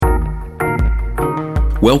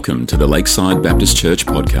Welcome to the Lakeside Baptist Church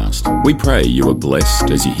podcast. We pray you are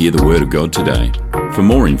blessed as you hear the Word of God today. For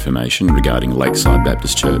more information regarding Lakeside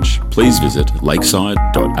Baptist Church, please visit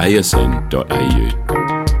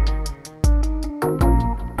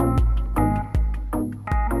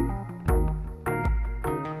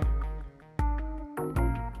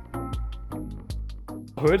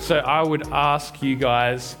So I would ask you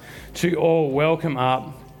guys to all welcome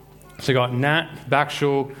up. So we got Nat,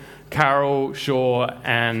 Backshall, Carole, Shaw,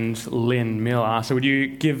 and Lynn Miller. So would you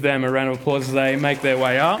give them a round of applause as they make their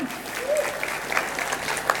way up?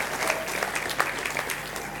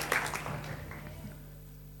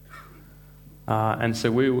 And so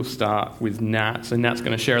we will start with Nat. So Nat's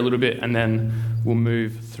going to share a little bit, and then we'll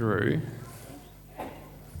move through.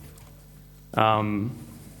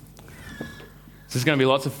 This is going to be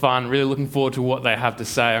lots of fun. Really looking forward to what they have to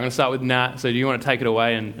say. I'm going to start with Nat. So do you want to take it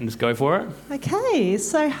away and just go for it? Okay.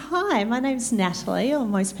 So hi, my name's Natalie, or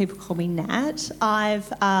most people call me Nat. I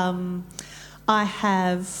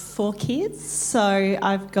have 4 kids. So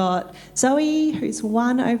I've got Zoe, who's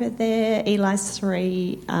 1 over there, Eli's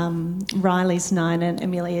 3, Riley's 9, and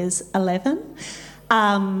Amelia's 11.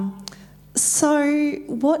 So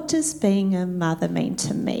what does being a mother mean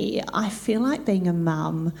to me? I feel like being a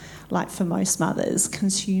mum, like for most mothers,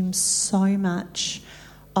 consumes so much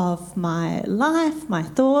of my life, my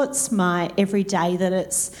thoughts, my everyday, that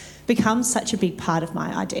it's become such a big part of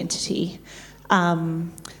my identity.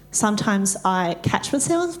 Sometimes I catch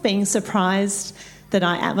myself being surprised that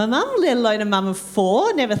I am a mum, let alone a mum of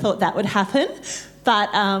 4. Never thought that would happen. But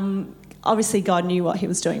obviously God knew what he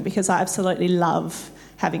was doing, because I absolutely love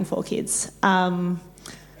having 4 kids. I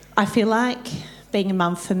feel like being a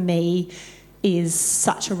mum for me is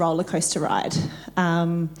such a roller coaster ride.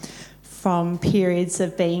 From periods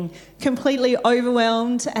of being completely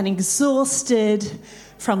overwhelmed and exhausted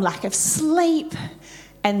from lack of sleep,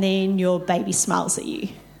 and then your baby smiles at you.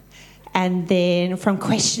 And then from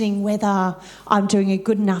questioning whether I'm doing a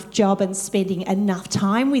good enough job and spending enough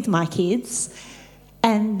time with my kids.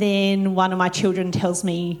 And then one of my children tells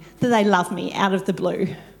me that they love me out of the blue.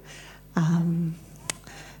 And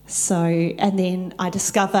then I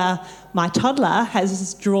discover my toddler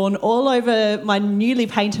has drawn all over my newly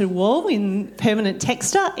painted wall in permanent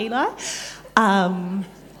texture, Eli. And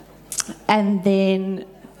then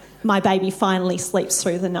my baby finally sleeps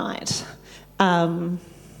through the night. And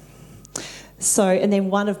then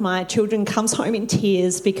one of my children comes home in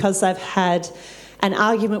tears because they've had an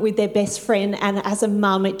argument with their best friend, and as a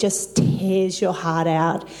mum it just tears your heart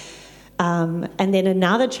out. And then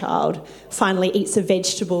another child finally eats a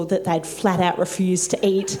vegetable that they'd flat out refused to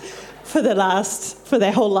eat for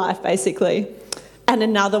their whole life, basically. And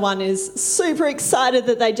another one is super excited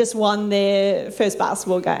that they just won their first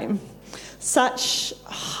basketball game. Such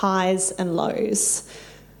highs and lows,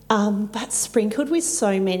 but sprinkled with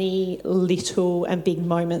so many little and big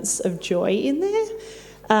moments of joy in there.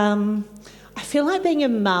 I feel like being a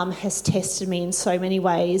mum has tested me in so many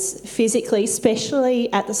ways, physically,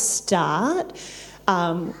 especially at the start,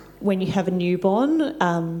 when you have a newborn,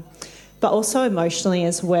 but also emotionally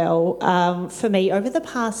as well. For me, over the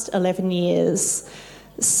past 11 years,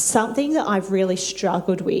 something that I've really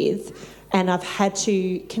struggled with, and I've had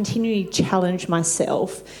to continually challenge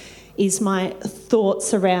myself, is my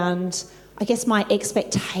thoughts around, I guess, my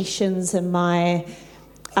expectations and my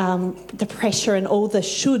the pressure and all the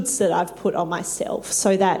shoulds that I've put on myself.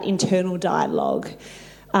 So that internal dialogue.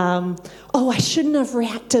 I shouldn't have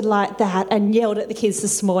reacted like that and yelled at the kids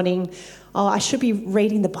this morning. I should be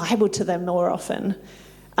reading the Bible to them more often.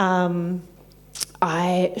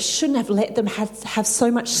 I shouldn't have let them have so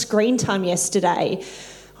much screen time yesterday.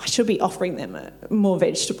 I should be offering them more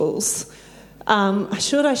vegetables. I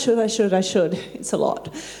should. It's a lot.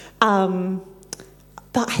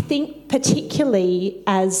 But I think particularly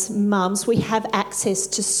as mums, we have access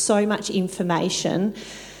to so much information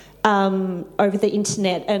over the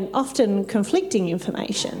internet, and often conflicting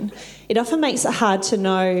information. It often makes it hard to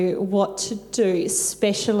know what to do,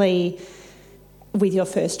 especially with your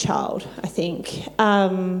first child, I think.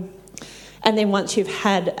 And then once you've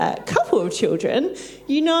had a couple of children,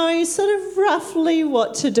 you know sort of roughly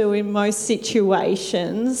what to do in most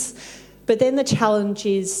situations. But then the challenge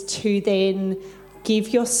is to then give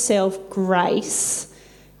yourself grace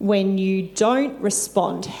when you don't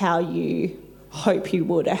respond how you hope you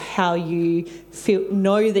would, or how you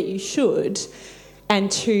know that you should,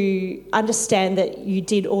 and to understand that you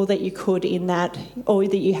did all that you could in that, or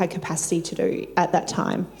that you had capacity to do at that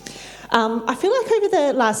time. I feel like over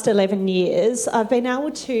the last 11 years, I've been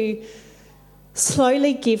able to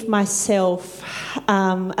slowly give myself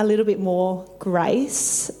a little bit more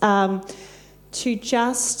grace. to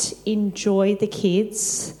just enjoy the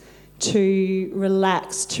kids, to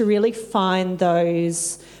relax, to really find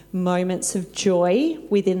those moments of joy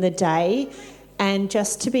within the day, and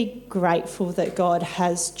just to be grateful that God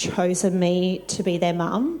has chosen me to be their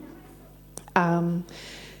mum.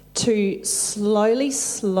 To slowly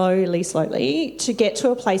to get to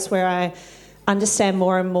a place where I understand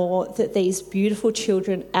more and more that these beautiful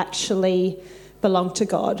children actually belong to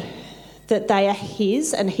God, that they are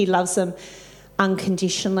His and He loves them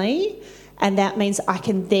unconditionally, and that means I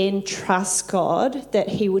can then trust God that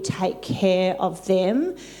He will take care of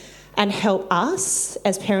them and help us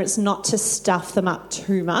as parents not to stuff them up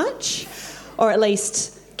too much, or at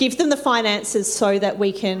least give them the finances so that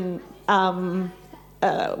we can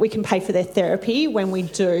pay for their therapy when we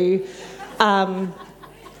do.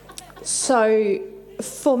 So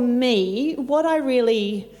for me, what I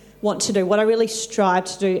really want to do, what I really strive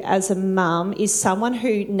to do as a mum, is someone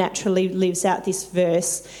who naturally lives out this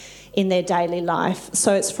verse in their daily life.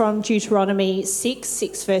 So it's from Deuteronomy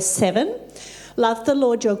 6 verse 7. Love the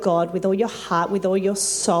Lord your God with all your heart, with all your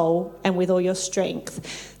soul, and with all your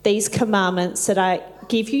strength. These commandments that I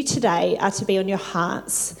give you today are to be on your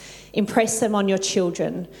hearts. Impress them on your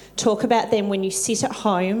children. Talk about them when you sit at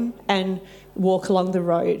home and walk along the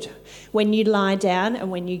road, when you lie down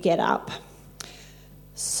and when you get up.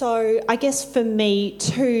 So I guess for me,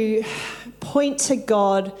 to point to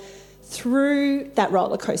God through that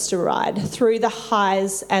roller coaster ride, through the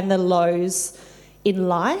highs and the lows in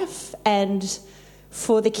life, and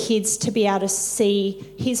for the kids to be able to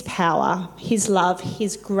see His power, His love,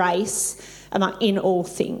 His grace in all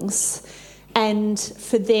things, and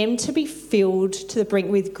for them to be filled to the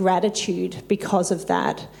brink with gratitude because of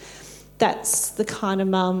that. That's the kind of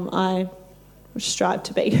mum I strive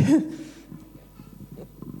to be.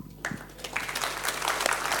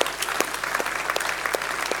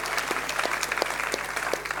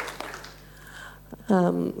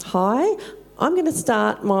 Hi, I'm going to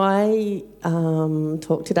start my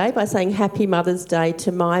talk today by saying Happy Mother's Day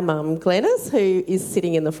to my mum, Glenys, who is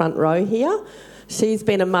sitting in the front row here. She's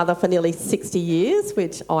been a mother for nearly 60 years,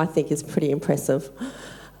 which I think is pretty impressive.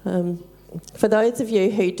 For those of you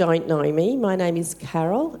who don't know me, my name is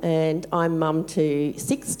Carole and I'm mum to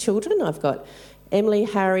 6 children. I've got Emily,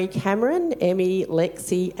 Harry, Cameron, Emmy,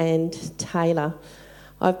 Lexi and Taylor.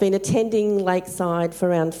 I've been attending Lakeside for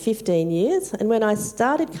around 15 years, and when I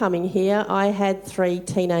started coming here, I had 3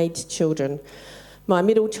 teenage children. My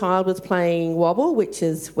middle child was playing Wobble, which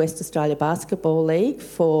is West Australia Basketball League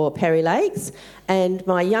for Perry Lakes, and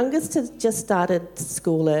my youngest has just started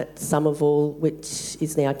school at Somerville, which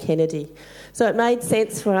is now Kennedy. So it made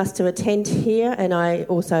sense for us to attend here, and I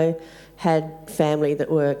also had family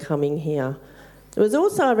that were coming here. It was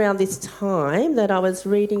also around this time that I was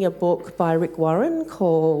reading a book by Rick Warren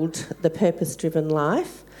called The Purpose-Driven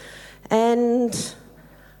Life, and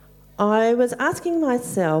I was asking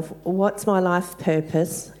myself, what's my life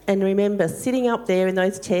purpose? And remember sitting up there in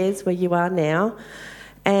those chairs where you are now,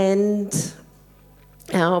 and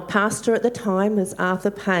our pastor at the time was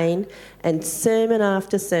Arthur Payne, and sermon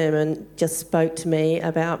after sermon just spoke to me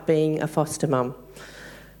about being a foster mum.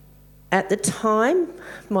 At the time,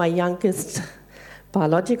 my youngest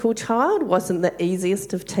biological child wasn't the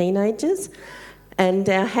easiest of teenagers, and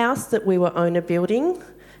our house that we were owner building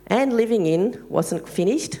and living in wasn't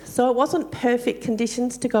finished, so it wasn't perfect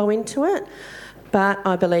conditions to go into it, but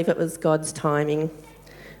I believe it was God's timing.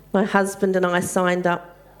 My husband and I signed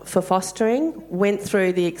up for fostering, went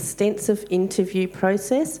through the extensive interview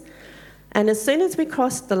process, and as soon as we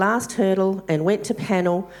crossed the last hurdle and went to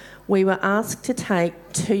panel, we were asked to take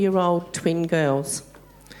 2-year-old twin girls.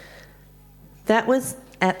 That was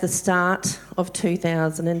at the start of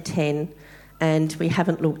 2010, and we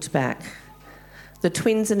haven't looked back. The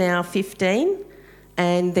twins are now 15,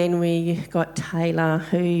 and then we got Taylor,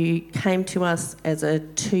 who came to us as a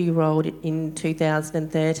 2-year-old in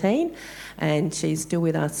 2013, and she's still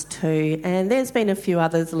with us too. And there's been a few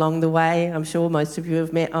others along the way. I'm sure most of you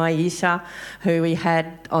have met Aisha, who we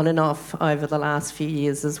had on and off over the last few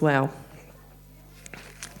years as well.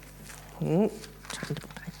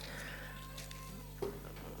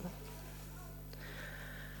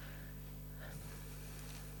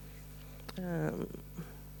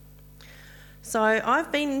 So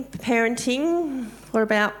I've been parenting for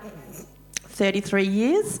about 33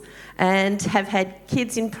 years and have had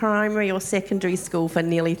kids in primary or secondary school for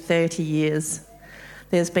nearly 30 years.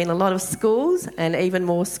 There's been a lot of schools and even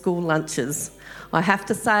more school lunches. I have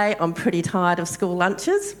to say I'm pretty tired of school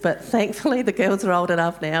lunches, but thankfully the girls are old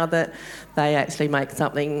enough now that they actually make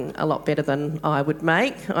something a lot better than I would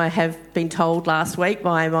make. I have been told last week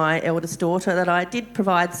by my eldest daughter that I did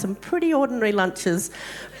provide some pretty ordinary lunches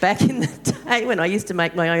back in the day when I used to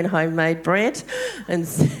make my own homemade bread and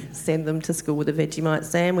send them to school with a Vegemite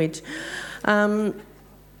sandwich.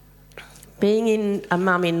 Being a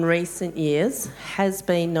mum in recent years has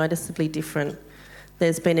been noticeably different.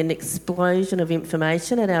 There's been an explosion of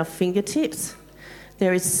information at our fingertips.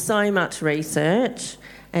 There is so much research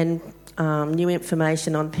and new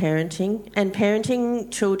information on parenting, and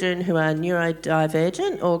parenting children who are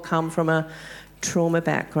neurodivergent or come from a trauma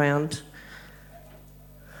background.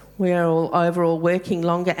 We are all overall working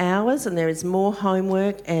longer hours and there is more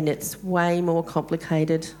homework and it's way more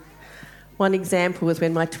complicated. One example was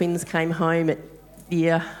when my twins came home at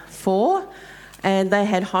year 4 and they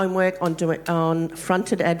had homework on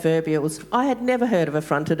fronted adverbials. I had never heard of a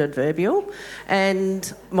fronted adverbial,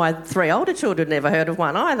 and my 3 older children never heard of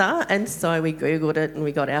one either, and so we Googled it and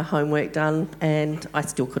we got our homework done, and I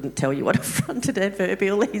still couldn't tell you what a fronted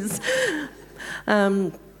adverbial is.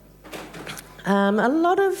 A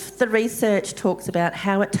lot of the research talks about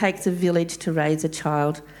how it takes a village to raise a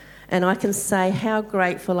child, and I can say how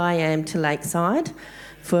grateful I am to Lakeside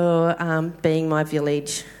for being my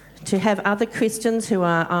village. To have other Christians who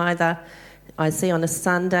are either I see on a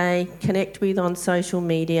Sunday, connect with on social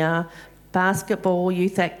media, basketball,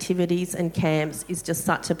 youth activities and camps is just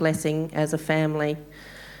such a blessing as a family.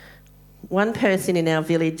 One person in our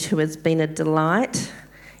village who has been a delight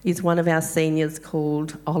is one of our seniors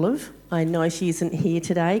called Olive. I know she isn't here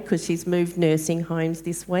today because she's moved nursing homes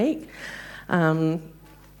this week. But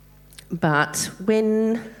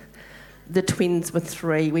when the twins were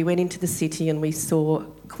 3, we went into the city and we saw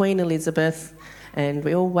Queen Elizabeth, and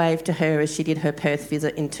we all waved to her as she did her Perth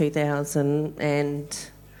visit in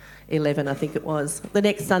 2011, I think it was. The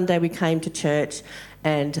next Sunday we came to church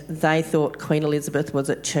and they thought Queen Elizabeth was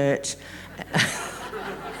at church.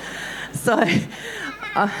 So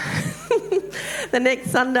the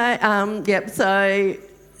next Sunday, so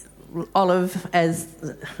Olive, as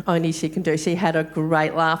only she can do, she had a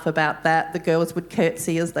great laugh about that. The girls would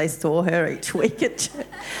curtsy as they saw her each week at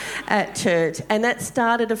church. And that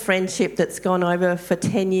started a friendship that's gone over for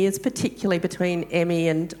 10 years, particularly between Emmy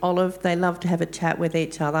and Olive. They love to have a chat with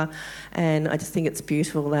each other. And I just think it's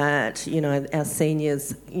beautiful that, our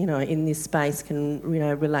seniors, in this space can,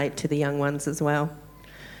 relate to the young ones as well.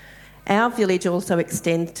 Our village also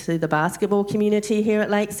extends to the basketball community here at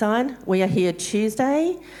Lakeside. We are here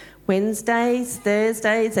Tuesday, Wednesdays,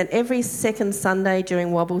 Thursdays and every second Sunday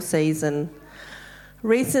during wobble season.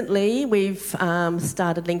 Recently we've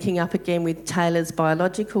started linking up again with Taylor's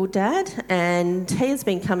biological dad, and he has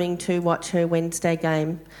been coming to watch her Wednesday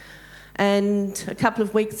game. And a couple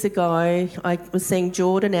of weeks ago I was seeing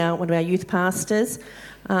Jordan, one of our youth pastors,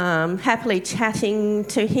 happily chatting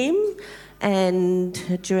to him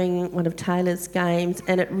and during one of Taylor's games,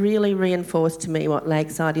 and it really reinforced to me what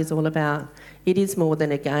Lakeside is all about. It is more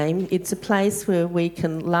than a game. It's a place where we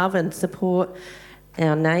can love and support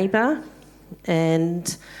our neighbour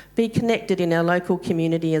and be connected in our local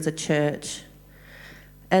community as a church.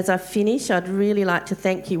 As I finish, I'd really like to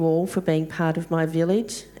thank you all for being part of my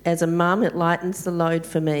village. As a mum, it lightens the load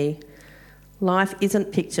for me. Life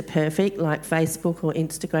isn't picture perfect like Facebook or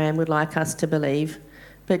Instagram would like us to believe,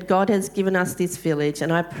 but God has given us this village,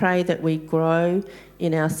 and I pray that we grow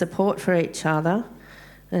in our support for each other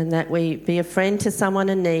and that we be a friend to someone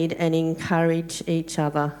in need and encourage each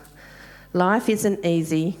other. Life isn't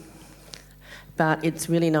easy, but it's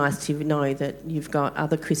really nice to know that you've got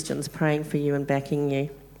other Christians praying for you and backing you.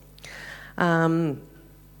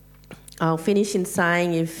 I'll finish in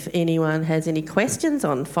saying if anyone has any questions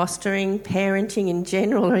on fostering, parenting in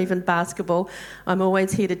general, or even basketball, I'm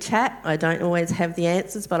always here to chat. I don't always have the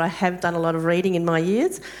answers, but I have done a lot of reading in my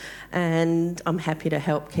years, and I'm happy to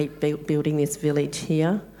help keep building this village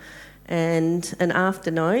here. And an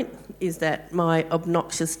afternote is that my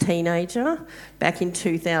obnoxious teenager back in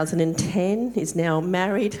 2010 is now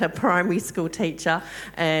married, a primary school teacher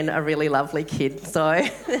and a really lovely kid. So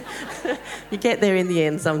you get there in the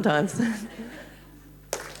end sometimes.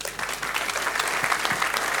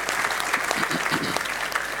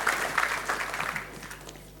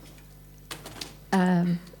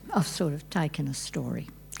 I've sort of taken a story.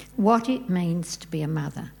 What it means to be a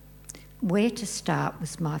mother. Where to start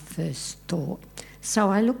was my first thought.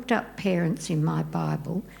 So I looked up parents in my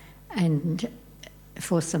Bible and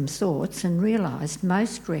for some thoughts and realised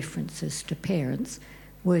most references to parents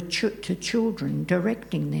were to children,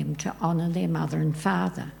 directing them to honour their mother and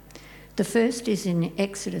father. The first is in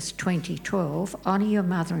Exodus 20:12, honour your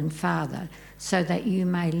mother and father so that you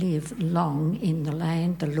may live long in the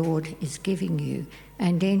land the Lord is giving you,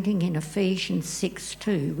 and ending in Ephesians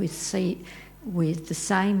 6:2 with the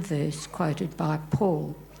same verse quoted by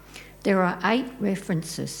Paul. There are 8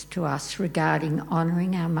 references to us regarding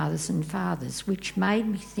honouring our mothers and fathers, which made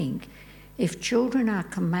me think if children are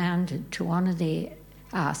commanded to honour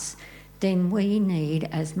us, then we need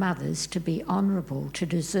as mothers to be honourable to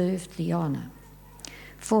deserve the honour.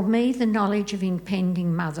 For me, the knowledge of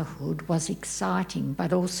impending motherhood was exciting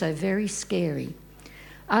but also very scary.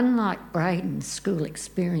 Unlike Braden's school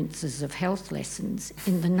experiences of health lessons,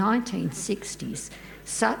 in the 1960s,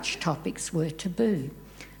 such topics were taboo.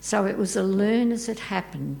 So it was a learn as it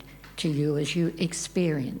happened to you as you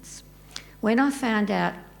experience. When I found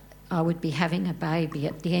out I would be having a baby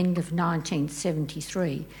at the end of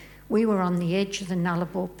 1973, we were on the edge of the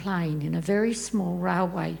Nullarbor Plain in a very small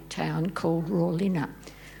railway town called Rawlinna,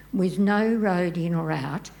 with no road in or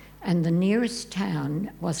out, and the nearest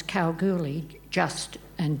town was Kalgoorlie, just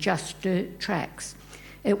dirt tracks.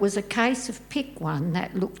 It was a case of pick one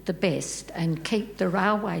that looked the best and keep the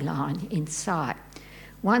railway line in sight.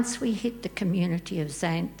 Once we hit the community of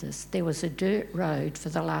Xanthus, there was a dirt road for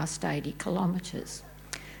the last 80 kilometres.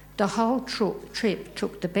 The whole trip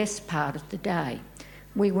took the best part of the day.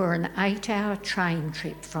 We were an 8-hour train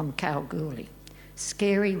trip from Kalgoorlie.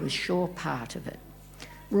 Scary was sure part of it.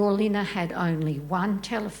 Rawlinna had only one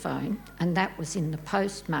telephone, and that was in the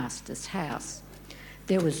postmaster's house.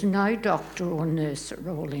 There was no doctor or nurse at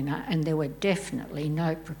Rawlinna, and there were definitely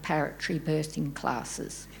no preparatory birthing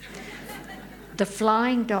classes. The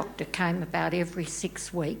flying doctor came about every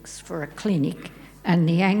 6 weeks for a clinic, and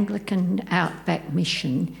the Anglican Outback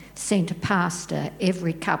Mission sent a pastor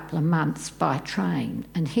every couple of months by train,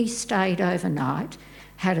 and he stayed overnight,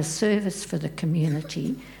 had a service for the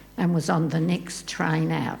community, and was on the next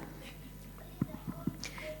train out.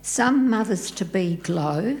 Some mothers-to-be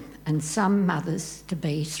glow and some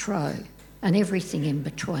mothers-to-be throw, and everything in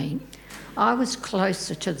between. I was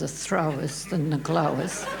closer to the throwers than the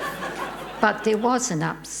glowers. But there was an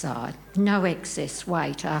upside, no excess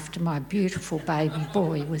weight after my beautiful baby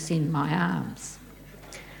boy was in my arms.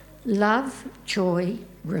 Love, joy,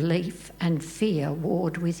 relief and fear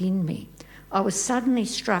warred within me. I was suddenly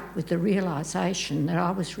struck with the realisation that I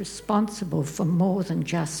was responsible for more than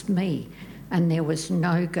just me, and there was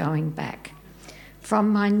no going back. From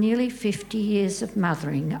my nearly 50 years of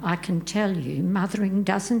mothering, I can tell you mothering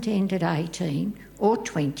doesn't end at 18 or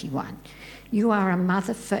 21. You are a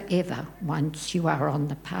mother forever once you are on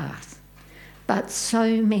the path. But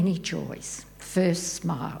so many joys. First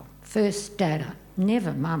smile, first dada,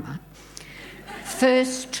 never mama,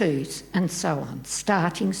 first tooth and so on.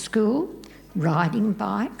 Starting school, riding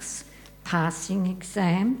bikes, passing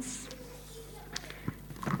exams,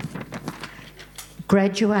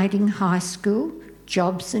 graduating high school,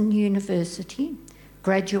 jobs and university,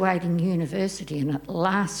 graduating university and at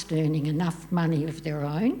last earning enough money of their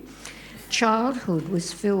own. Childhood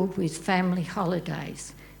was filled with family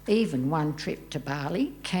holidays, even one trip to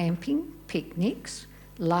Bali, camping, picnics,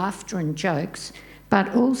 laughter and jokes,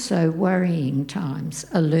 but also worrying times,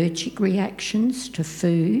 allergic reactions to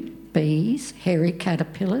food, bees, hairy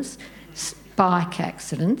caterpillars, bike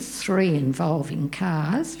accidents, 3 involving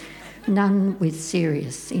cars, none with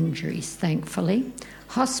serious injuries, thankfully,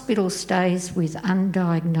 hospital stays with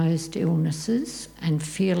undiagnosed illnesses and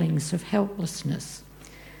feelings of helplessness.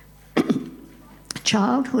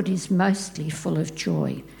 Childhood is mostly full of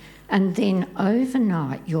joy, and then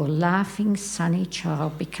overnight your laughing, sunny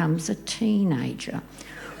child becomes a teenager,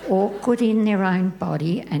 awkward in their own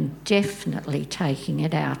body and definitely taking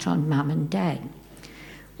it out on mum and dad.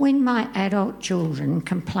 When my adult children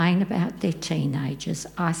complain about their teenagers,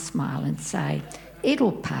 I smile and say,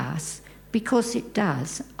 it'll pass, because it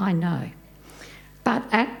does, I know. But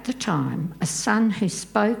at the time, a son who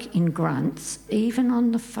spoke in grunts, even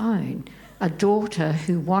on the phone, a daughter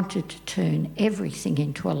who wanted to turn everything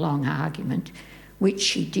into a long argument, which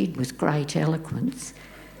she did with great eloquence,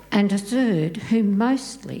 and a third who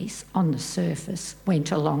mostly, on the surface,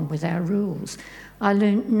 went along with our rules. I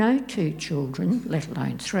learnt no 2 children, let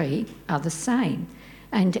alone 3, are the same,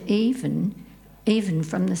 and even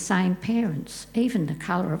from the same parents. Even the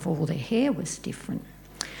colour of all their hair was different.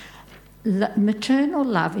 Maternal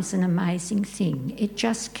love is an amazing thing. It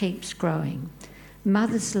just keeps growing.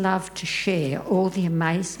 Mothers love to share all the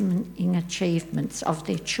amazing achievements of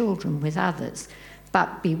their children with others,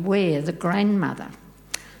 but beware the grandmother.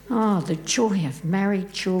 Oh, the joy of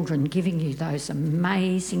married children giving you those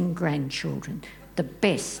amazing grandchildren. the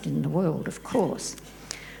best in the world, of course.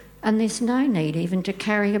 And there's no need even to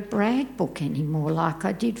carry a brag book anymore like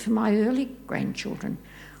I did for my early grandchildren.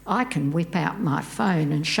 I can whip out my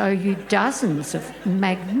phone and show you dozens of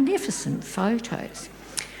magnificent photos.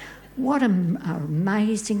 What an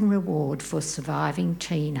amazing reward for surviving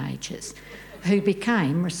teenagers who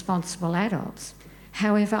became responsible adults.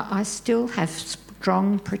 However, I still have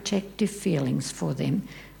strong protective feelings for them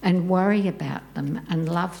and worry about them and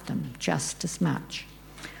love them just as much.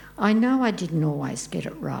 I know I didn't always get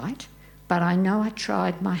it right, but I know I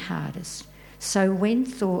tried my hardest. So when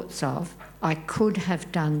thoughts of I could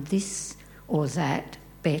have done this or that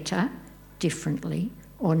better, differently,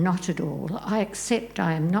 or not at all, I accept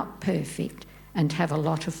I am not perfect and have a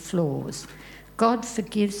lot of flaws. God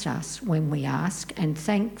forgives us when we ask, and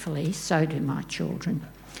thankfully so do my children.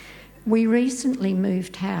 We recently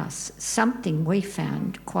moved house, something we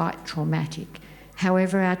found quite traumatic.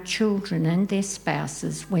 However, our children and their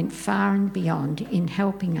spouses went far and beyond in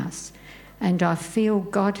helping us, and I feel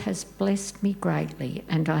God has blessed me greatly,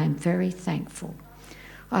 and I am very thankful.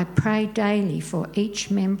 I pray daily for each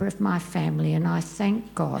member of my family, and I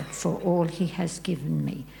thank God for all He has given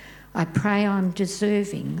me. I pray I'm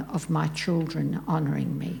deserving of my children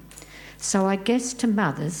honouring me. So I guess to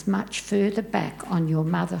mothers much further back on your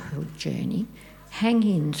motherhood journey, hang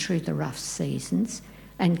in through the rough seasons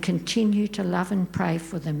and continue to love and pray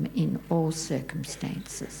for them in all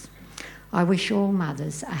circumstances. I wish all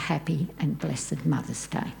mothers a happy and blessed Mother's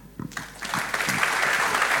Day.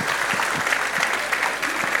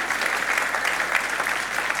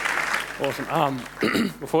 Awesome.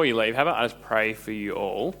 Before you leave, how about I just pray for you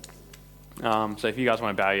all? So if you guys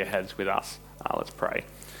want to bow your heads with us, let's pray.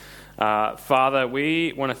 Father,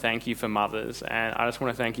 we want to thank you for mothers, and I just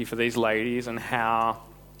want to thank you for these ladies and how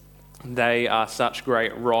they are such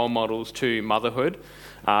great role models to motherhood,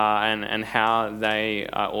 and how they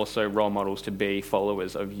are also role models to be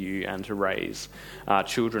followers of you and to raise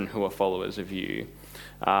children who are followers of you.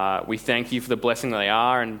 We thank you for the blessing that they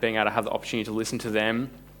are and being able to have the opportunity to listen to them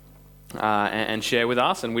and share with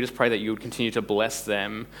us, and we just pray that you would continue to bless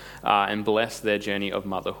them and bless their journey of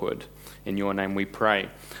motherhood. In your name we pray.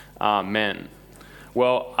 Amen.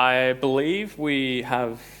 Well, I believe we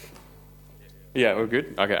have... Yeah, we're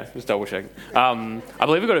good? Okay, just double check. I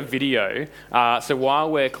believe we've got a video. So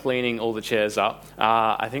while we're cleaning all the chairs up,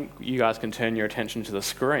 I think you guys can turn your attention to the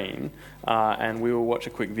screen and we will watch a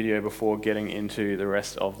quick video before getting into the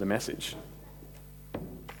rest of the message.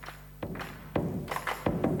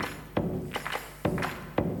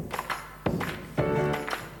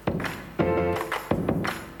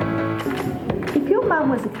 If your mum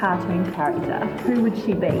was a cartoon character, who would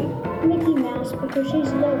she be? Mickey Mouse, because she's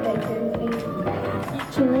a little bit goofy.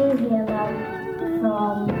 Julie Hero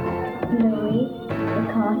from Louie, the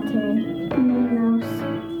cartoon. Minnie Mouse.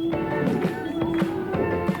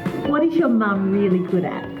 What is your mum really good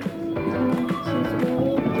at? She's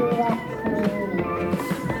really good at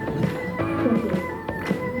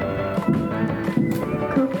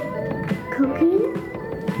cooking.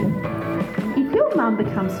 If your mum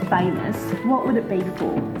becomes famous, what would it be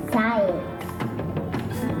for? Science.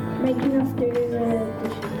 Making us do the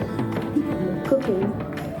dishes. Cooking.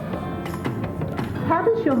 How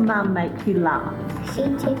does your mum make you laugh? She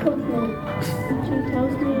tickles me. She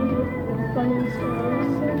tells me funny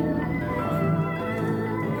stories.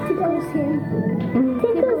 Tickles him.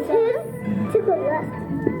 Tickles him. Tickles us.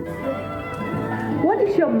 What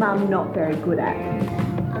is your mum not very good at?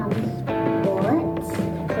 Sports,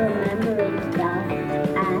 remembering stuff,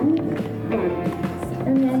 and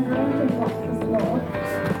remembering to watch the floor.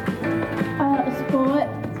 Sport.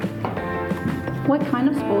 What kind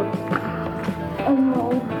of sports?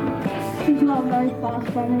 Overall, she's not very fast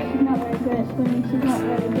runner, she's not very good at swimming, she's not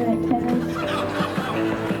very good at tennis.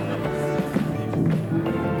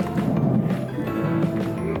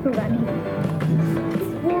 Running.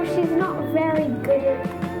 Well, she's not very good at...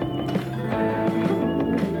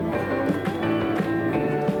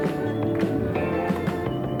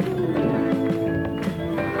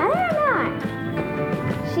 I don't know.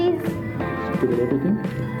 She's Good at everything?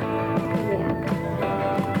 yeah.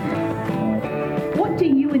 What do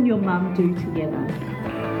you and your mum do together?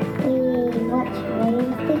 We watch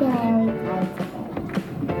movies together, we play together.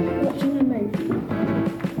 Watching a movie.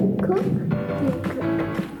 Cook? Yeah, cook.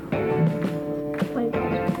 What do you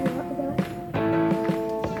guys feel about that?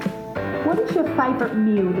 What is your favourite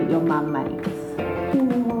meal that your mum makes?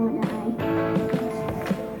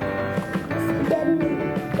 Spaghetti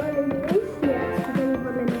bolognese? Yeah, spaghetti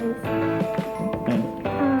bolognese.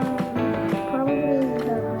 Probably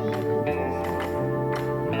the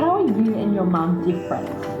How are you and your mum different?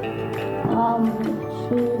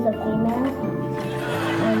 She's a female,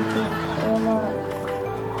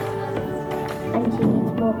 and she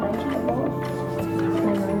eats more vegetables.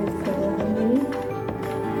 My mom is taller than me.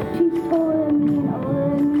 She's taller than me and older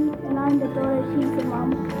than me, and I'm the daughter, she's the mum.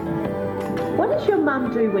 What does your mum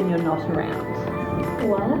do when you're not around?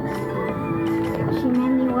 Works. She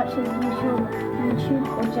mainly watches YouTube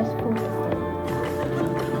or just falls asleep.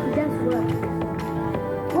 She does work.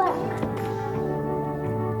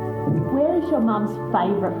 Where is your mum's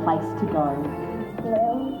favourite place to go?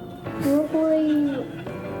 Well, probably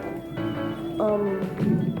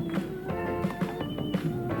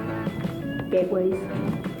gateways.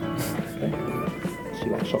 She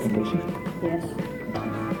likes shopping, does she? Yes.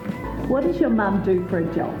 What does your mum do for a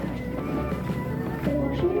job?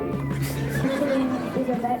 Washing. She is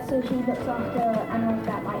a vet, so she looks after animals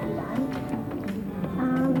that might be dying.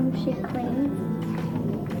 She cleans.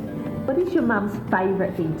 What is your mum's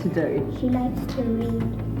favourite thing to do? She likes to read.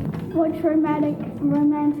 Watch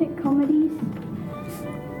romantic comedies.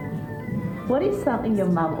 What is something your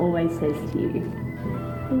mum always says to you?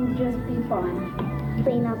 Just be fine.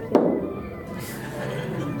 Clean up your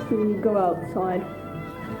room. Go outside.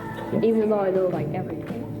 Yeah. Even though I do like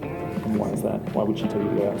everything. And why is that? Why would she tell you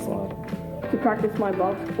to go outside? To practice my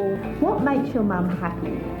basketball. What makes your mum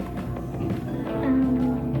happy?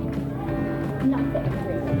 Nothing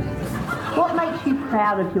really. What makes you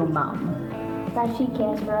proud of your mum? That she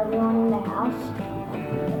cares for everyone in the house.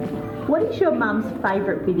 What is your mum's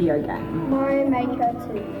favourite video game? Mario Maker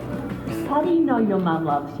 2. How do you know your mum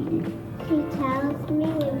loves you? She tells me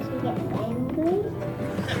when she gets angry.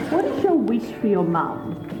 What is your wish for your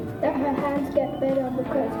mum? That her hands get better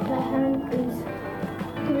because her hand is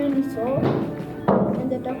really sore. And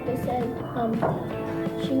the doctor said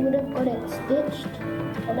she would have got it stitched.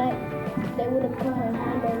 And they would have cut her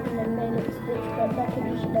hand open and made it stitched, but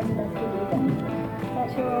luckily she doesn't have to do that. That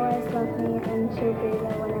she'll always love me and she'll be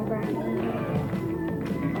there whenever I need her.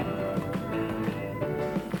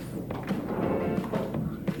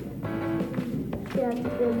 That's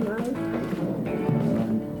good, Mom.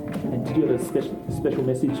 And did you have a special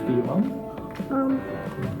message for your mum?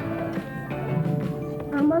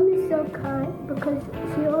 Our mum is so kind because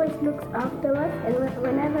she always looks after us, and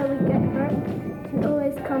whenever we get hurt, she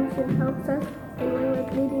always comes and helps us, and when we're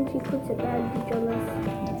bleeding, she puts a bandage on us.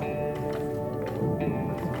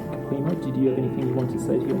 Primo, did you have anything you want to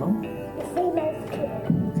say to your mum?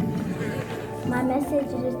 My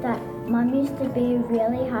message is that Mum used to be a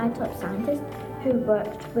really high top scientist who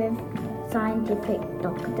worked with scientific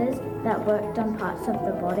doctors that worked on parts of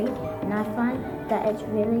the body, and I find that it's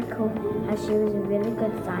really cool as she was a really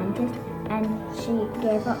good scientist and she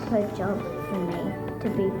gave up her job for me to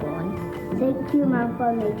be born. Thank you, Mum,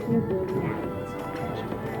 for making me be married.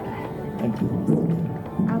 Thank you.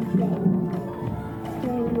 Okay. Thank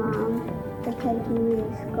you, Mum, for taking me to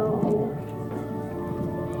school.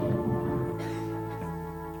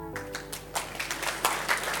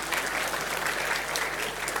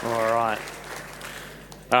 All right.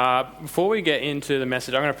 Before we get into the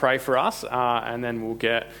message, I'm going to pray for us, and then we'll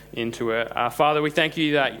get into it. Father, we thank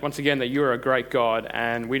you that once again that you are a great God,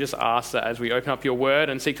 and we just ask that as we open up your word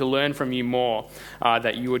and seek to learn from you more,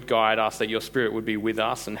 that you would guide us, that your Spirit would be with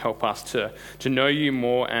us and help us to know you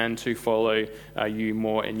more and to follow you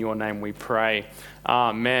more. In your name we pray.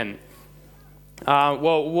 Amen.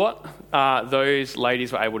 Well, what those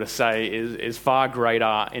ladies were able to say is far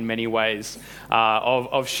greater in many ways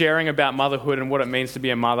of sharing about motherhood and what it means to be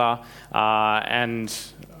a mother, and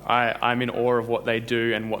I'm in awe of what they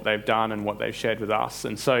do and what they've done and what they've shared with us.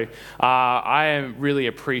 And so I really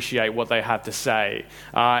appreciate what they have to say.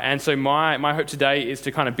 And so my hope today is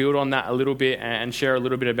to kind of build on that a little bit and share a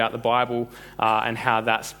little bit about the Bible and how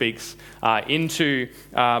that speaks into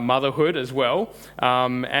motherhood as well.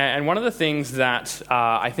 And one of the things that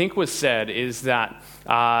I think was said is that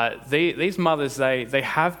these mothers, they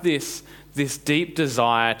have this deep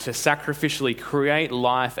desire to sacrificially create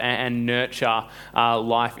life and nurture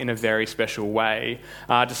life in a very special way.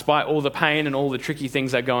 Despite all the pain and all the tricky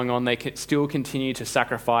things that are going on, they can still continue to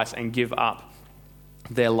sacrifice and give up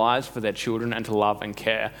their lives for their children and to love and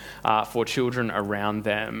care for children around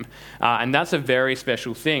them. And that's a very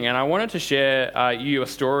special thing. And I wanted to share you a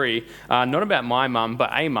story, not about my mum,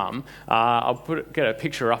 but a mum. I'll get a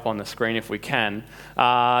picture up on the screen if we can.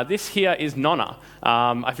 This here is Nonna.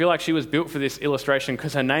 I feel like she was built for this illustration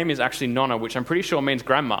because her name is actually Nonna, which I'm pretty sure means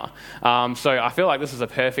grandma. So I feel like this is a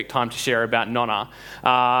perfect time to share about Nonna.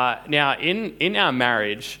 Now, in our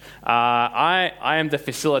marriage, I am the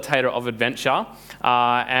facilitator of adventure.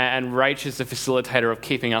 and Rach is the facilitator of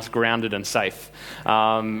keeping us grounded and safe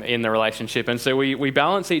in the relationship. And so we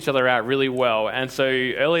balance each other out really well. And so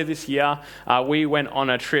earlier this year, we went on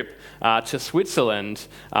a trip to Switzerland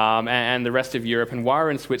and the rest of Europe. And while we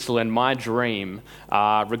were in Switzerland, my dream,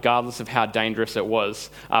 regardless of how dangerous it was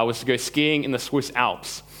to go skiing in the Swiss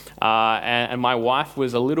Alps. And my wife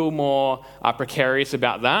was a little more precarious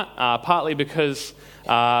about that, partly because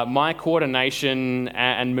my coordination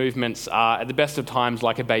and movements are at the best of times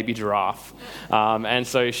like a baby giraffe. And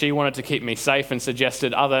so she wanted to keep me safe and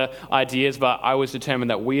suggested other ideas, but I was determined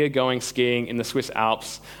that we are going skiing in the Swiss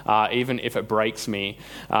Alps, even if it breaks me.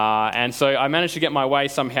 And so I managed to get my way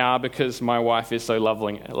somehow because my wife is so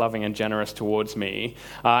loving and generous towards me.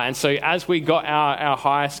 And so as we got our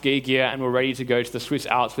high ski gear and were ready to go to the Swiss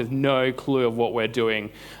Alps with no clue of what we're doing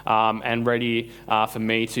and ready for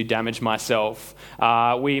me to damage myself,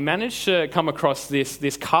 we managed to come across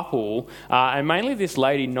this couple, and mainly this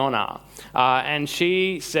lady, Nonna. And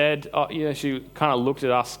she said, she kind of looked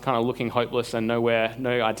at us, kind of looking hopeless and no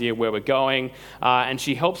idea where we're going. And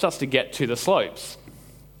she helps us to get to the slopes.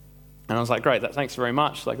 And I was like, great, thanks very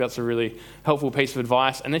much. Like, that's a really helpful piece of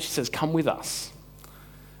advice. And then she says, come with us.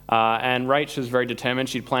 And Rach was very determined.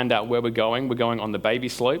 She'd planned out where we're going. We're going on the baby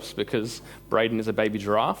slopes because Braden is a baby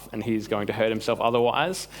giraffe and he's going to hurt himself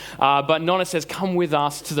otherwise. But Nonna says, come with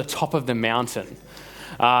us to the top of the mountain.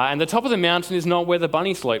 And the top of the mountain is not where the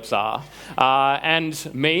bunny slopes are.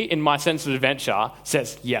 And me, in my sense of adventure,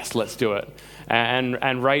 says, yes, let's do it. And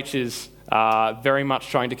Rach is very much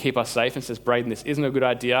trying to keep us safe and says, Braden, this isn't a good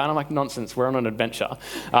idea. And I'm like, nonsense, we're on an adventure.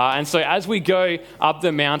 And so as we go up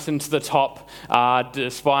the mountain to the top,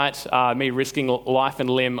 despite me risking life and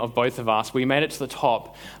limb of both of us, we made it to the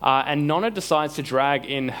top. And Nonna decides to drag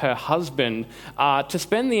in her husband to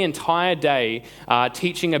spend the entire day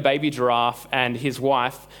teaching a baby giraffe and his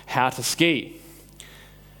wife how to ski.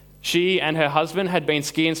 She and her husband had been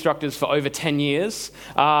ski instructors for over 10 years.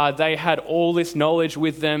 They had all this knowledge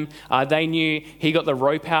with them. They knew he got the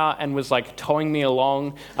rope out and was like towing me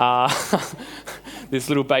along. This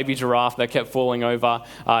little baby giraffe that kept falling over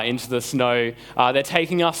into the snow. They're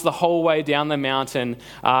taking us the whole way down the mountain.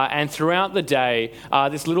 And throughout the day,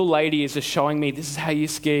 this little lady is just showing me, this is how you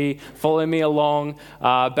ski, follow me along.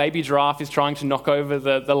 Baby giraffe is trying to knock over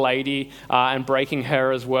the lady and breaking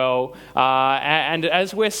her as well. And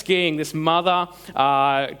as we're skiing, this mother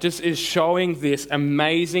just is showing this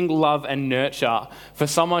amazing love and nurture for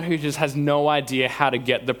someone who just has no idea how to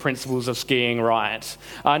get the principles of skiing right.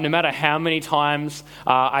 No matter how many times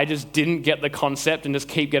I just didn't get the concept and just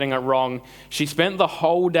keep getting it wrong, she spent the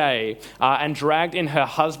whole day and dragged in her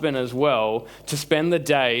husband as well to spend the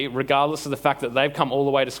day, regardless of the fact that they've come all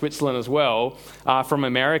the way to Switzerland as well from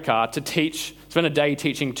America, to spend a day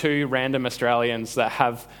teaching two random Australians that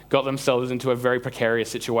have got themselves into a very precarious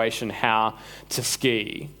situation how to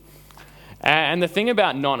ski. And the thing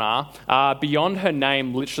about Nonna, beyond her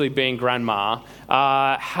name literally being grandma,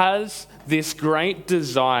 has this great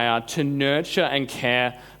desire to nurture and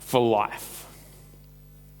care for life.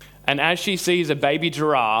 And as she sees a baby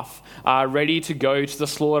giraffe ready to go to the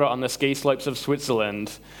slaughter on the ski slopes of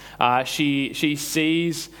Switzerland, she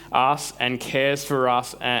sees us and cares for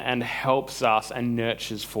us and helps us and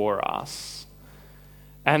nurtures for us.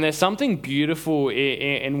 And there's something beautiful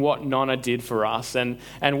in what Nonna did for us. And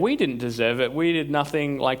we didn't deserve it. We did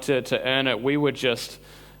nothing like to earn it. We were just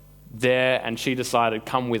there and she decided,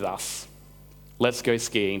 come with us. Let's go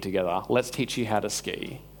skiing together. Let's teach you how to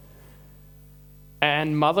ski.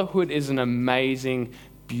 And motherhood is an amazing,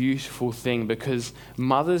 beautiful thing because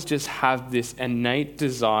mothers just have this innate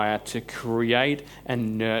desire to create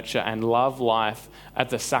and nurture and love life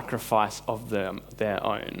at the sacrifice of their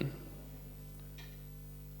own.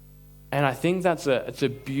 And I think it's a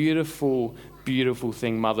beautiful, beautiful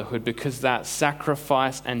thing, motherhood, because that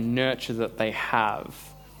sacrifice and nurture that they have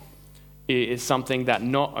is something that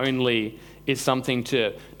not only is something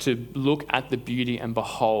to look at the beauty and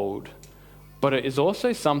behold, but it is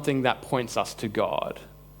also something that points us to God.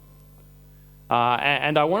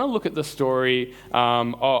 And I want to look at the story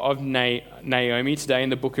of Naomi today in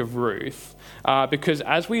the book of Ruth, because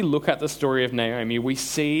as we look at the story of Naomi, we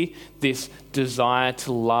see this desire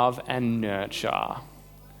to love and nurture.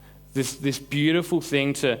 This beautiful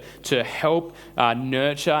thing to help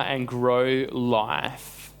nurture and grow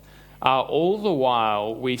life. All the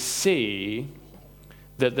while we see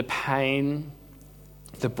that the pain,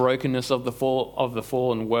 the brokenness of the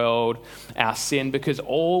fallen world, our sin, because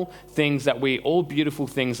all beautiful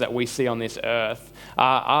things that we see on this earth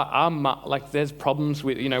are like there's problems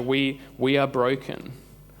with, we are broken.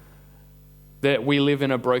 That we live in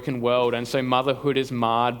a broken world, and so motherhood is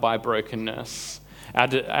marred by brokenness.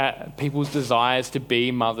 People's desires to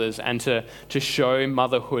be mothers and to show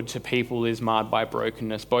motherhood to people is marred by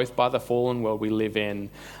brokenness, both by the fallen world we live in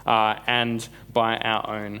and by our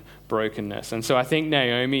own brokenness. And so I think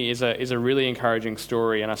Naomi is a really encouraging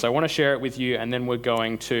story, and so I want to share it with you, and then we're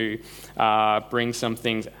going to bring some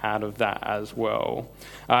things out of that as well.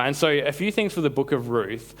 And so a few things for the book of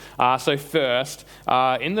Ruth. So first,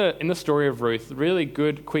 in the story of Ruth, really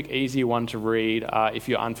good, quick, easy one to read. If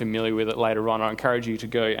you're unfamiliar with it later on, I encourage you to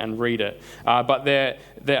go and read it. But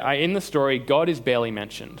in the story, God is barely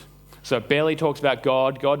mentioned. So it barely talks about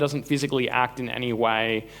God. God doesn't physically act in any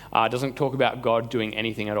way, doesn't talk about God doing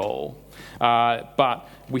anything at all. But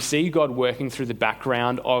we see God working through the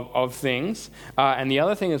background of things. And the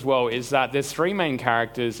other thing as well is that there's three main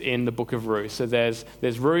characters in the book of Ruth. So there's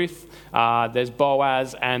Ruth, there's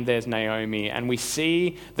Boaz, and there's Naomi. And we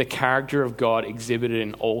see the character of God exhibited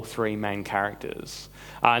in all three main characters.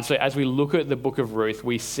 And so as we look at the book of Ruth,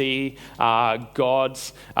 we see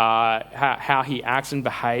God's, how he acts and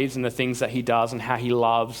behaves and the things that he does and how he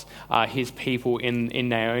loves his people in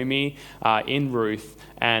Naomi, in Ruth,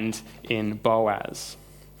 and in Boaz.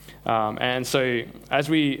 And so as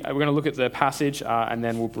we're going to look at the passage and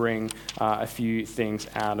then we'll bring a few things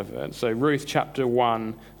out of it. So Ruth chapter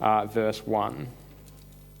 1, verse 1.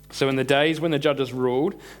 So in the days when the judges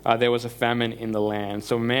ruled, there was a famine in the land.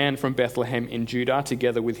 So a man from Bethlehem in Judah,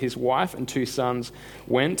 together with his wife and 2 sons,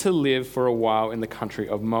 went to live for a while in the country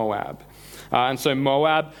of Moab. And so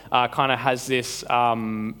Moab kind of has this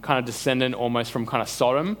kind of descendant almost from kind of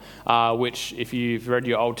Sodom, which if you've read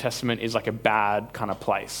your Old Testament is like a bad kind of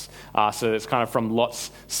place. So it's kind of from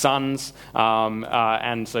Lot's sons,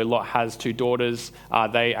 and so Lot has 2 daughters.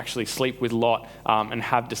 They actually sleep with Lot and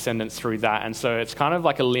have descendants through that. And so it's kind of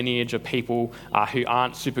like a lineage of people who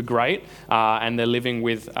aren't super great, and they're living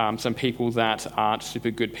with some people that aren't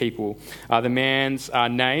super good people. The man's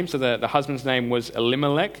name, so the husband's name was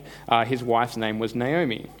Elimelech, his wife's name was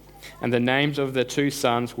Naomi. And the names of the 2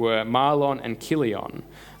 sons were Mahlon and Chilion.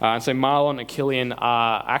 And so Mahlon and Chilion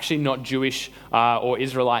are actually not Jewish or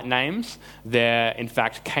Israelite names. They're, in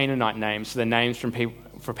fact, Canaanite names. So they're names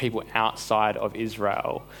for people outside of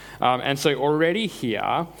Israel. And so already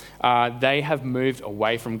here, they have moved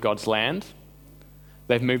away from God's land.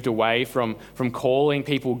 They've moved away from calling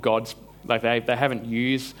people God's... Like they haven't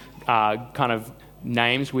used kind of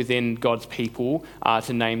names within God's people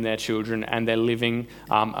to name their children, and they're living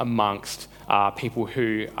amongst people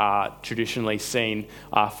who are traditionally seen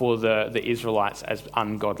for the Israelites as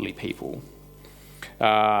ungodly people.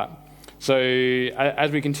 So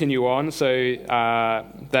as we continue on, so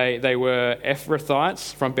they were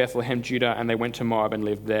Ephrathites from Bethlehem, Judah, and they went to Moab and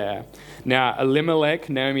lived there. Now Elimelech,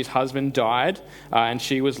 Naomi's husband, died, and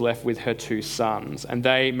she was left with her 2 sons, and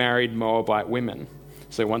they married Moabite women.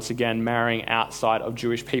 So once again, marrying outside of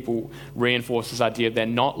Jewish people reinforces the idea they're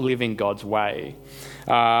not living God's way.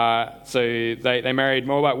 So they married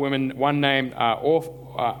Moabite women, one named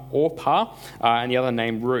Orpah and the other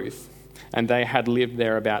named Ruth. And they had lived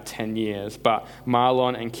there about 10 years. But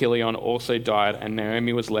Mahlon and Chilion also died, and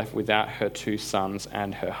Naomi was left without her 2 sons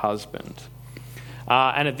and her husband.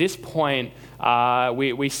 And at this point,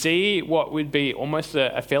 we see what would be almost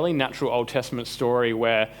a fairly natural Old Testament story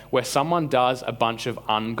where someone does a bunch of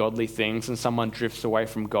ungodly things and someone drifts away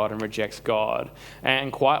from God and rejects God.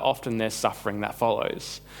 And quite often there's suffering that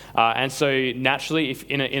follows. And so naturally, if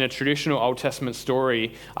in a traditional Old Testament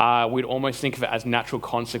story, we'd almost think of it as natural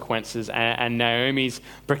consequences and Naomi's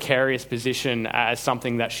precarious position as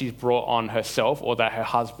something that she's brought on herself or that her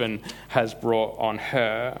husband has brought on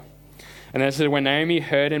her. And then it said, when Naomi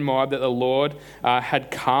heard in Moab that the Lord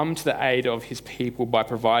had come to the aid of his people by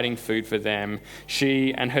providing food for them,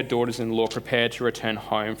 she and her daughters-in-law prepared to return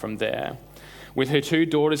home from there. With her 2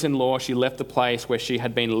 daughters-in-law, she left the place where she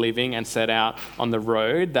had been living and set out on the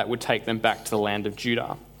road that would take them back to the land of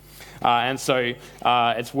Judah. And so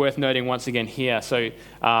it's worth noting once again here. So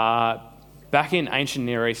back in ancient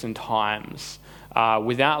Near Eastern times,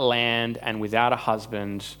 without land and without a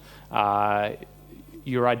husband,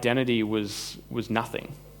 your identity was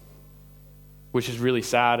nothing, which is really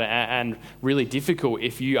sad and really difficult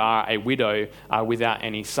if you are a widow without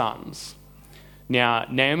any sons. Now,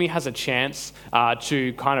 Naomi has a chance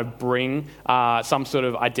to kind of bring some sort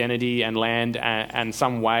of identity and land and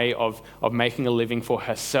some way of making a living for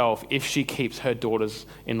herself if she keeps her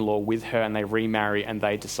daughters-in-law with her and they remarry and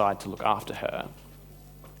they decide to look after her.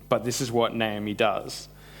 But this is what Naomi does.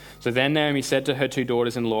 So then Naomi said to her 2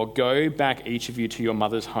 daughters-in-law, "Go back each of you to your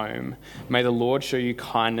mother's home. May the Lord show you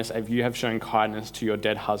kindness as you have shown kindness to your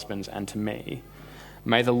dead husbands and to me.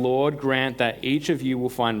 May the Lord grant that each of you will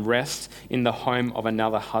find rest in the home of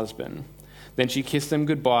another husband." Then she kissed them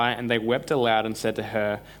goodbye, and they wept aloud and said to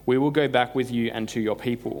her, "We will go back with you and to your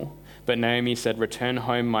people." But Naomi said, "Return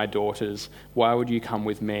home, my daughters. Why would you come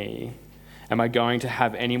with me? Am I going to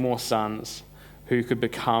have any more sons who could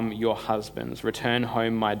become your husbands? Return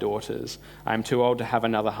home, my daughters. I am too old to have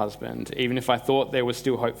another husband. Even if I thought there was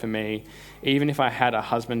still hope for me, even if I had a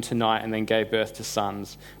husband tonight and then gave birth to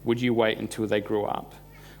sons, would you wait until they grew up?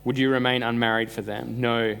 Would you remain unmarried for them?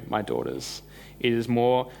 No, my daughters. It is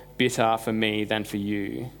more bitter for me than for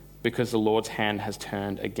you, because the Lord's hand has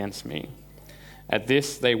turned against me." At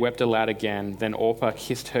this, they wept aloud again. Then Orpah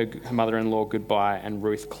kissed her mother-in-law goodbye, and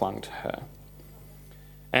Ruth clung to her.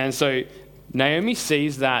 And so Naomi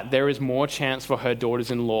sees that there is more chance for her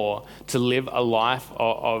daughters-in-law to live a life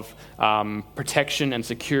of protection and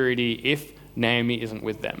security if Naomi isn't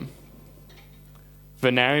with them. For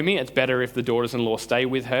Naomi, it's better if the daughters-in-law stay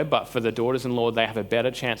with her, but for the daughters-in-law, they have a better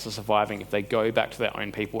chance of surviving if they go back to their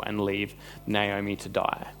own people and leave Naomi to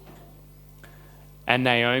die. And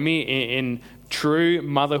Naomi, in true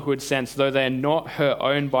motherhood sense, though they're not her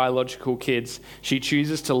own biological kids, she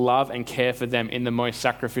chooses to love and care for them in the most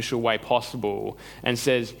sacrificial way possible and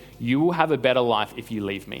says, "You will have a better life if you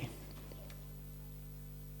leave me.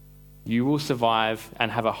 You will survive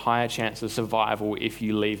and have a higher chance of survival if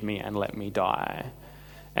you leave me and let me die."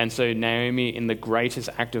 And so Naomi, in the greatest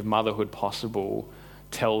act of motherhood possible,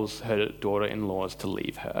 tells her daughter-in-laws to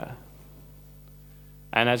leave her.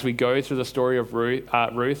 And as we go through the story of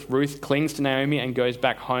Ruth clings to Naomi and goes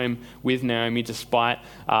back home with Naomi despite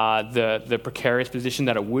the precarious position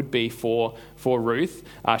that it would be for Ruth.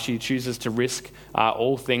 She chooses to risk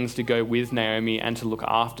all things to go with Naomi and to look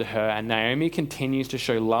after her. And Naomi continues to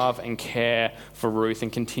show love and care for Ruth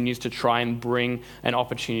and continues to try and bring an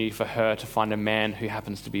opportunity for her to find a man who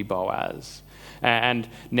happens to be Boaz. And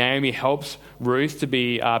Naomi helps Ruth to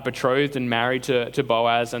be betrothed and married to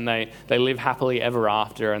Boaz, and they live happily ever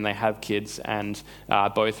after, and they have kids, and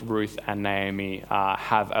both Ruth and Naomi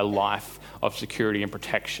have a life of security and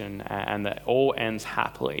protection, and that all ends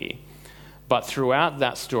happily. But throughout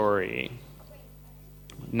that story,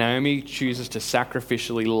 Naomi chooses to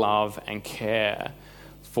sacrificially love and care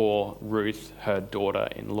for Ruth, her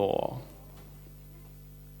daughter-in-law.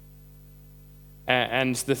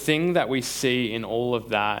 And the thing that we see in all of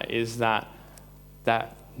that is that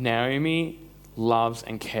Naomi loves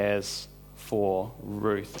and cares for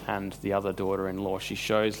Ruth and the other daughter-in-law. She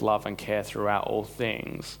shows love and care throughout all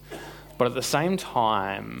things. But at the same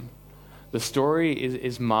time, the story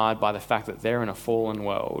is marred by the fact that they're in a fallen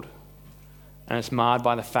world. And it's marred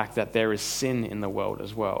by the fact that there is sin in the world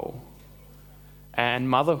as well. And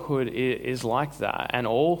motherhood is like that, and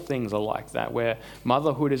all things are like that, where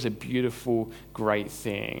motherhood is a beautiful, great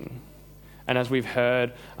thing. And as we've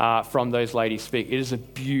heard from those ladies speak, it is a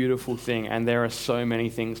beautiful thing, and there are so many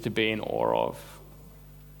things to be in awe of.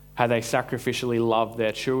 How they sacrificially love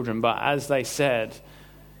their children. But as they said,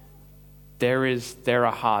 there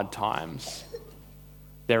are hard times.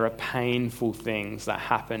 There are painful things that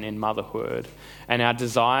happen in motherhood, and our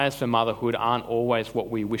desires for motherhood aren't always what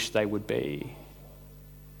we wish they would be.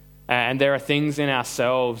 And there are things in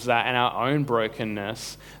ourselves that, and our own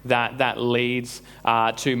brokenness, that leads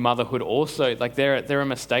to motherhood also. Like there are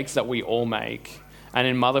mistakes that we all make. And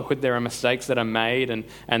in motherhood, there are mistakes that are made,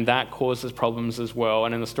 and that causes problems as well.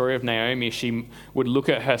 And in the story of Naomi, she would look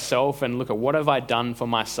at herself and look at, what have I done for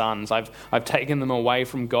my sons? I've taken them away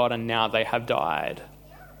from God, and now they have died.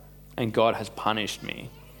 And God has punished me.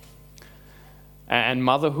 And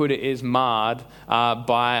motherhood is marred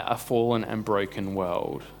by a fallen and broken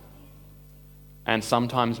world. And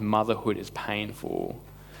sometimes motherhood is painful.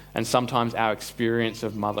 And sometimes our experience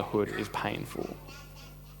of motherhood is painful.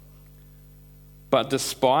 But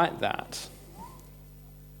despite that,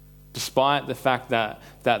 despite the fact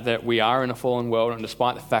that we are in a fallen world, and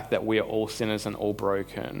despite the fact that we are all sinners and all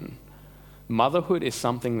broken, motherhood is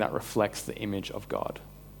something that reflects the image of God.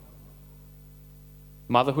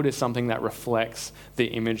 Motherhood is something that reflects the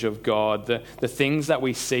image of God. The things that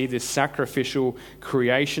we see, this sacrificial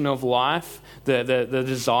creation of life, the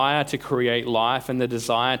desire to create life, and the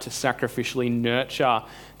desire to sacrificially nurture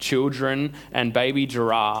children and baby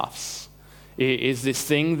giraffes, is this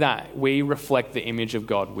thing that we reflect the image of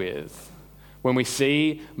God with. When we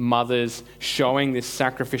see mothers showing this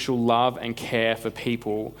sacrificial love and care for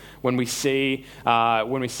people, when we see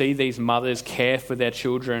these mothers care for their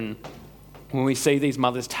children, when we see these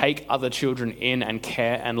mothers take other children in and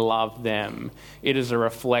care and love them, it is a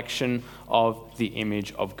reflection of the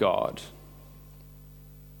image of God.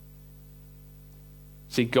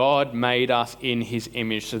 See, God made us in his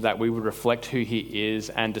image so that we would reflect who he is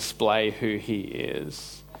and display who he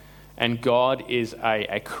is. And God is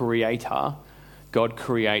a creator. God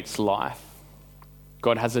creates life.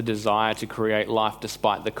 God has a desire to create life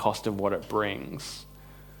despite the cost of what it brings.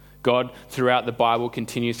 God, throughout the Bible,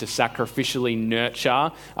 continues to sacrificially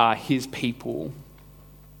nurture his people.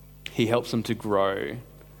 He helps them to grow.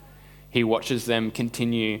 He watches them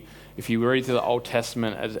continue. If you read through the Old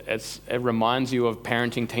Testament, it reminds you of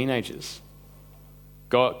parenting teenagers.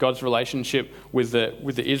 God's relationship with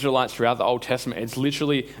the Israelites throughout the Old Testament, it's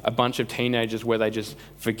literally a bunch of teenagers where they just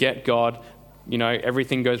forget God,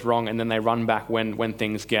 everything goes wrong, and then they run back when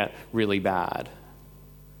things get really bad.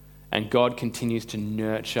 And God continues to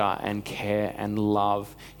nurture and care and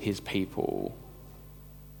love his people.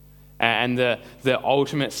 And the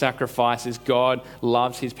ultimate sacrifice is God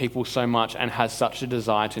loves his people so much and has such a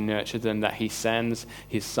desire to nurture them that he sends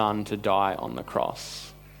his son to die on the cross.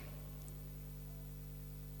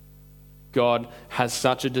 God has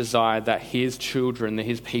such a desire that his children,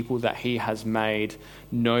 his people that he has made,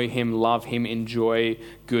 know him, love him, enjoy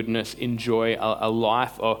goodness, enjoy a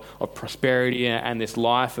life of prosperity and this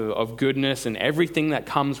life of goodness, and everything that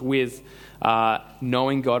comes with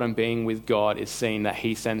knowing God and being with God is seen that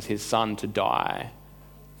he sends his son to die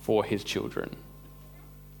for his children.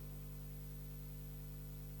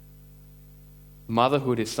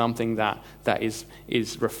 Motherhood is something that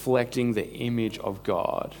is reflecting the image of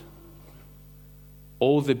God.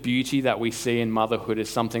 All the beauty that we see in motherhood is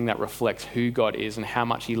something that reflects who God is and how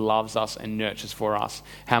much he loves us and nurtures for us,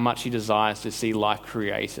 how much he desires to see life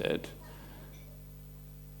created.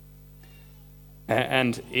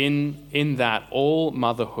 And in that, all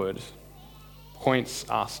motherhood points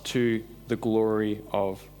us to the glory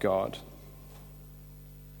of God.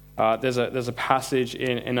 There's a passage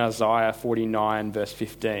in Isaiah 49, verse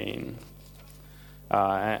 15,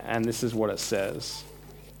 and this is what it says.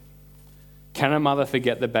 Can a mother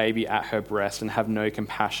forget the baby at her breast and have no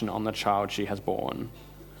compassion on the child she has borne?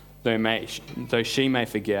 Though she may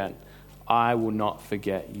forget, I will not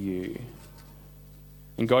forget you.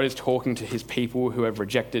 And God is talking to his people who have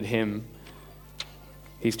rejected him.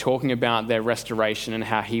 He's talking about their restoration and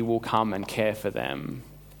how he will come and care for them.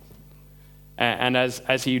 And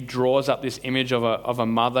as he draws up this image of a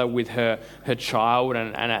mother with her child,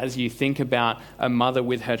 and as you think about a mother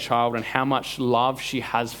with her child and how much love she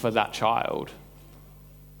has for that child,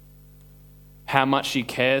 how much she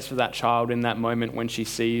cares for that child in that moment when she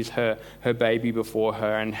sees her baby before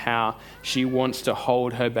her, and how she wants to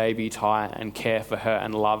hold her baby tight and care for her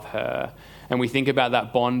and love her. And we think about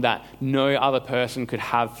that bond that no other person could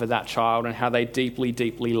have for that child and how they deeply,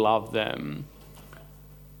 deeply love them.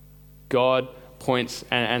 God points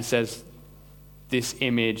and says, this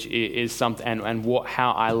image is something, and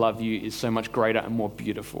how I love you is so much greater and more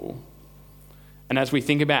beautiful. And as we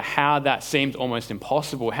think about how that seems almost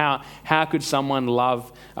impossible, how could someone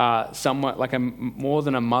love someone like more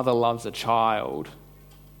than a mother loves a child?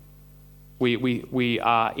 We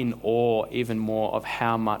are in awe even more of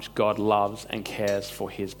how much God loves and cares for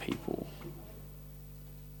his people.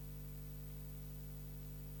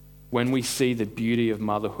 When we see the beauty of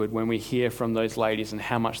motherhood, when we hear from those ladies and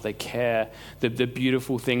how much they care, the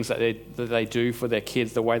beautiful things that they do for their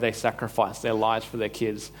kids, the way they sacrifice their lives for their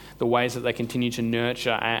kids, the ways that they continue to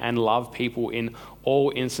nurture and love people in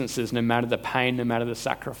all instances, no matter the pain, no matter the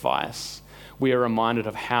sacrifice, we are reminded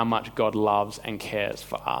of how much God loves and cares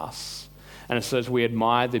for us. And so as we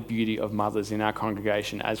admire the beauty of mothers in our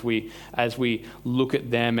congregation, as we look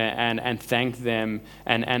at them and thank them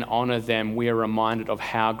and honour them, we are reminded of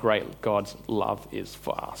how great God's love is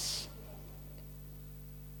for us.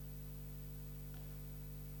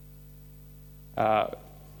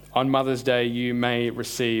 On Mother's Day, you may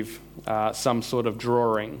receive some sort of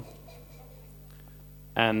drawing.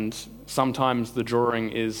 And sometimes the drawing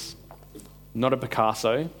is not a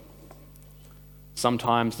Picasso.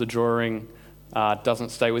 Sometimes the drawing doesn't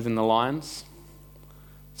stay within the lines.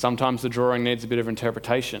 Sometimes the drawing needs a bit of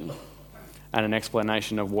interpretation and an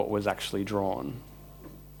explanation of what was actually drawn.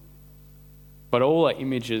 But all are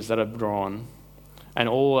images that are drawn, and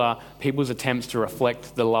all are people's attempts to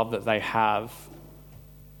reflect the love that they have.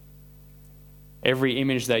 Every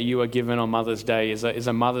image that you are given on Mother's Day is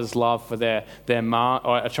a mother's love for their mom,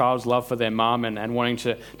 or a child's love for their mum, and wanting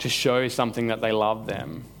to show something that they love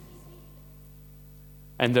them.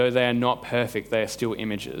 And though they are not perfect, they are still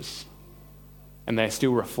images. And they are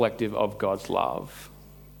still reflective of God's love.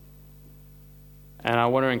 And I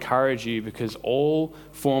want to encourage you, because all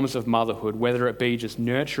forms of motherhood, whether it be just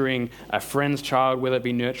nurturing a friend's child, whether it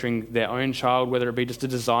be nurturing their own child, whether it be just a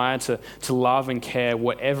desire to love and care,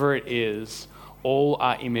 whatever it is, all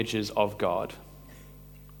are images of God.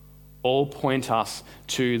 all point us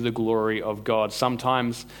to the glory of God.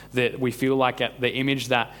 Sometimes that we feel like the image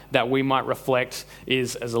that we might reflect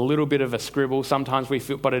is as a little bit of a scribble. Sometimes we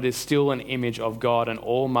feel, but it is still an image of God, and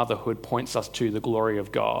all motherhood points us to the glory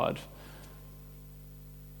of God.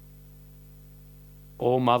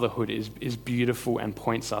 All motherhood is beautiful and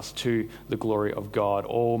points us to the glory of God.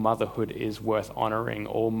 All motherhood is worth honouring.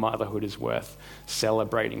 All motherhood is worth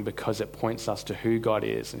celebrating because it points us to who God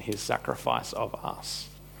is and his sacrifice of us.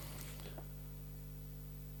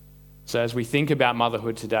 So as we think about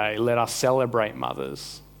motherhood today, let us celebrate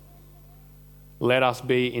mothers. Let us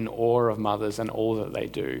be in awe of mothers and all that they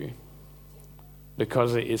do,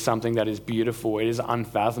 because it is something that is beautiful. It is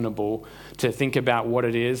unfathomable to think about what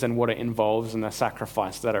it is and what it involves and the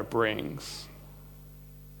sacrifice that it brings.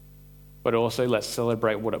 But also let's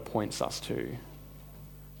celebrate what it points us to.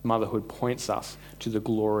 Motherhood points us to the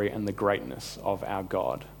glory and the greatness of our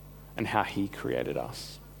God and how he created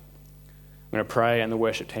us. I'm going to pray, and the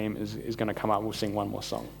worship team is going to come up. We'll sing one more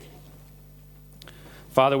song.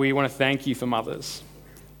 Father, we want to thank you for mothers.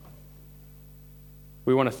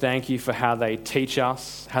 We want to thank you for how they teach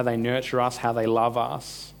us, how they nurture us, how they love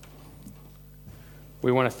us.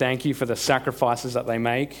 We want to thank you for the sacrifices that they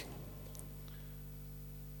make.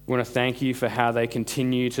 We want to thank you for how they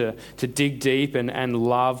continue to dig deep and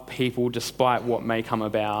love people despite what may come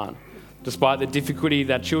about, despite the difficulty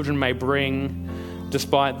that children may bring,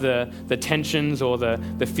 despite the tensions or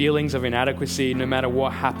the feelings of inadequacy. No matter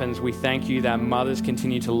what happens, we thank you that mothers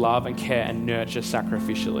continue to love and care and nurture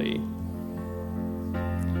sacrificially.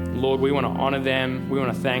 Lord, we want to honour them, we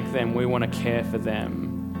want to thank them, we want to care for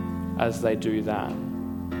them as they do that.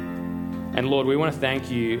 And Lord, we want to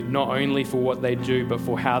thank you not only for what they do, but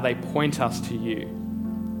for how they point us to you.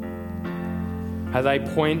 How they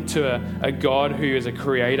point to a God who is a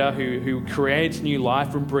creator, who creates new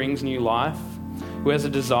life and brings new life, who has a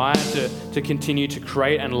desire to continue to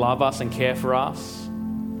create and love us and care for us.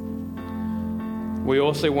 We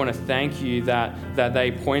also want to thank you that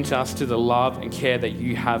they point us to the love and care that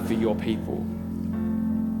you have for your people.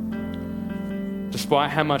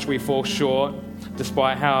 Despite how much we fall short,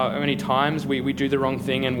 despite how many times we do the wrong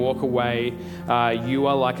thing and walk away, you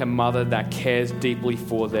are like a mother that cares deeply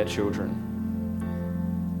for their children.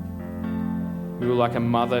 You are like a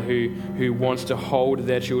mother who wants to hold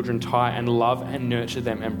their children tight and love and nurture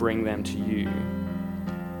them and bring them to you.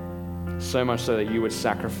 So much so that you would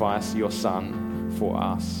sacrifice your son for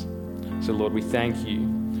us. So Lord, we thank you.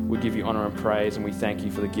 We give you honour and praise, and we thank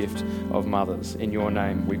you for the gift of mothers. In your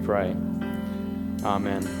name we pray.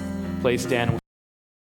 Amen. Please stand.